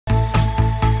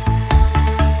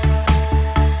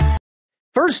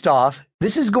First off,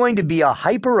 this is going to be a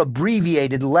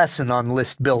hyper-abbreviated lesson on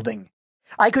list building.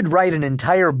 I could write an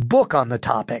entire book on the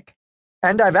topic.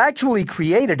 And I've actually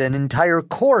created an entire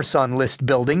course on list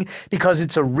building because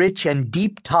it's a rich and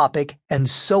deep topic and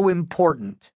so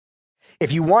important.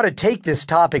 If you want to take this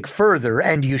topic further,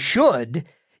 and you should,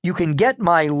 you can get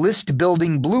my list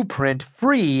building blueprint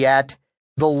free at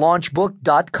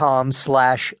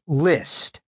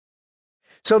thelaunchbook.com/list.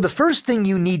 So the first thing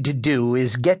you need to do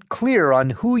is get clear on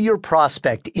who your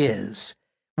prospect is.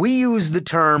 We use the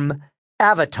term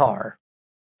avatar.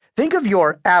 Think of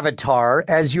your avatar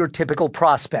as your typical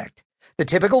prospect, the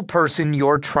typical person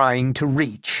you're trying to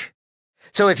reach.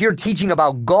 So if you're teaching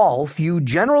about golf, you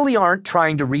generally aren't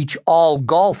trying to reach all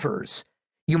golfers.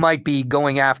 You might be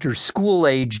going after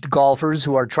school-aged golfers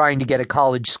who are trying to get a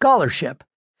college scholarship.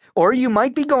 Or you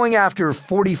might be going after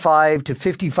 45 to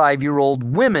 55-year-old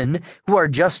women who are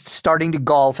just starting to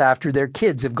golf after their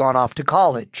kids have gone off to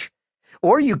college.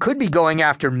 Or you could be going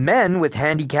after men with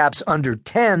handicaps under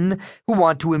 10 who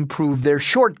want to improve their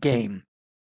short game.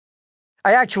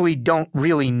 I actually don't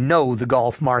really know the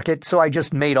golf market, so I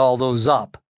just made all those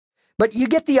up. But you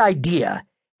get the idea.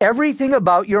 Everything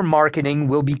about your marketing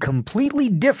will be completely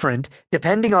different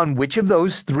depending on which of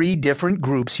those three different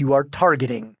groups you are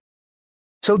targeting.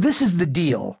 So this is the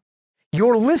deal.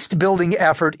 Your list building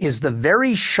effort is the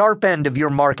very sharp end of your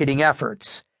marketing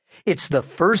efforts. It's the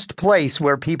first place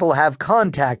where people have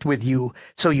contact with you,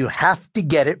 so you have to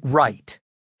get it right.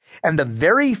 And the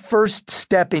very first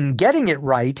step in getting it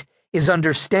right is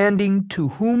understanding to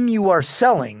whom you are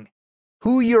selling,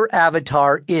 who your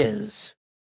avatar is.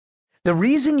 The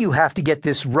reason you have to get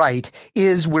this right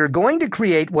is we're going to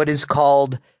create what is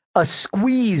called a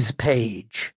squeeze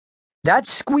page. That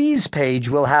squeeze page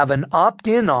will have an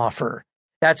opt-in offer.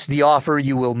 That's the offer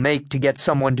you will make to get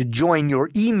someone to join your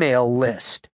email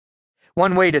list.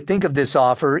 One way to think of this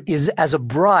offer is as a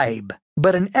bribe,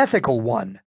 but an ethical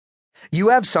one. You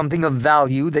have something of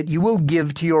value that you will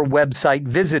give to your website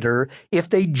visitor if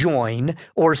they join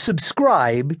or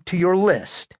subscribe to your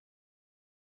list.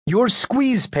 Your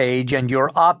squeeze page and your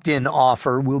opt-in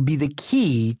offer will be the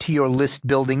key to your list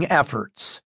building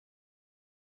efforts.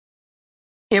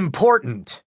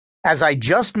 Important. As I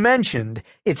just mentioned,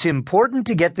 it's important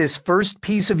to get this first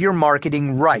piece of your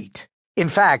marketing right. In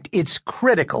fact, it's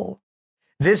critical.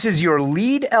 This is your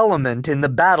lead element in the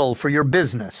battle for your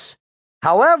business.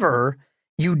 However,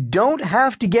 you don't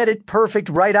have to get it perfect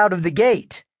right out of the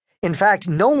gate. In fact,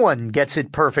 no one gets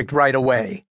it perfect right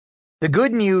away. The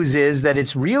good news is that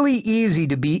it's really easy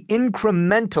to be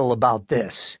incremental about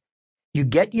this. You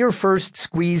get your first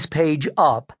squeeze page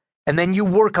up, and then you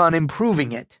work on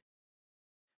improving it.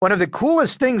 One of the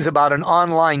coolest things about an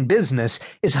online business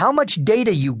is how much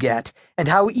data you get and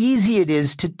how easy it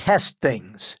is to test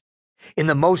things. In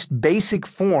the most basic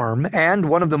form, and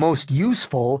one of the most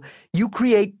useful, you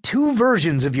create two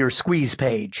versions of your squeeze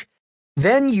page.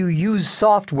 Then you use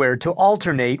software to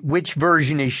alternate which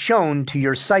version is shown to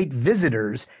your site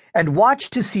visitors and watch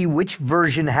to see which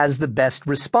version has the best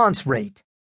response rate.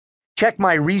 Check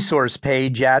my resource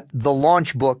page at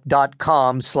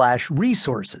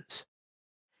thelaunchbook.com/resources.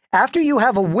 After you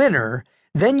have a winner,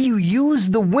 then you use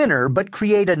the winner but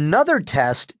create another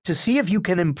test to see if you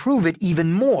can improve it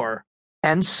even more,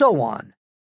 and so on.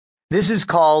 This is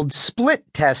called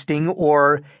split testing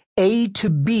or A to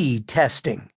B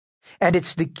testing, and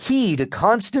it's the key to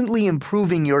constantly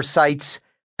improving your site's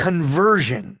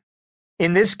conversion.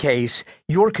 In this case,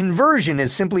 your conversion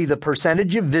is simply the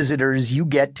percentage of visitors you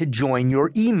get to join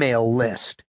your email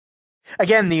list.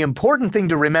 Again, the important thing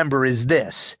to remember is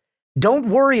this. Don't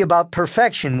worry about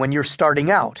perfection when you're starting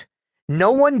out.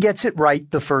 No one gets it right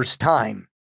the first time.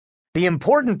 The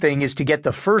important thing is to get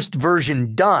the first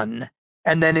version done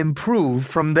and then improve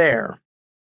from there.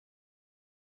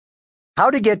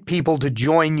 How to get people to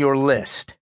join your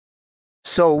list.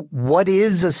 So, what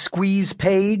is a squeeze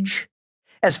page?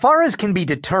 As far as can be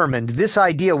determined, this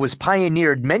idea was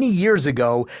pioneered many years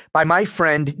ago by my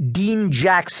friend Dean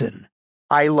Jackson,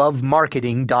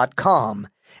 ilovemarketing.com,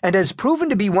 and has proven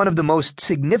to be one of the most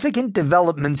significant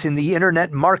developments in the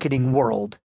internet marketing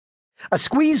world. A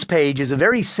squeeze page is a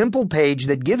very simple page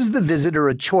that gives the visitor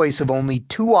a choice of only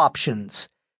two options.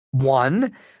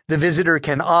 One, the visitor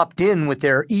can opt in with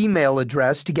their email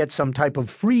address to get some type of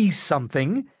free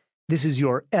something. This is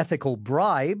your ethical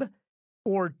bribe.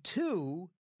 Or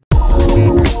two,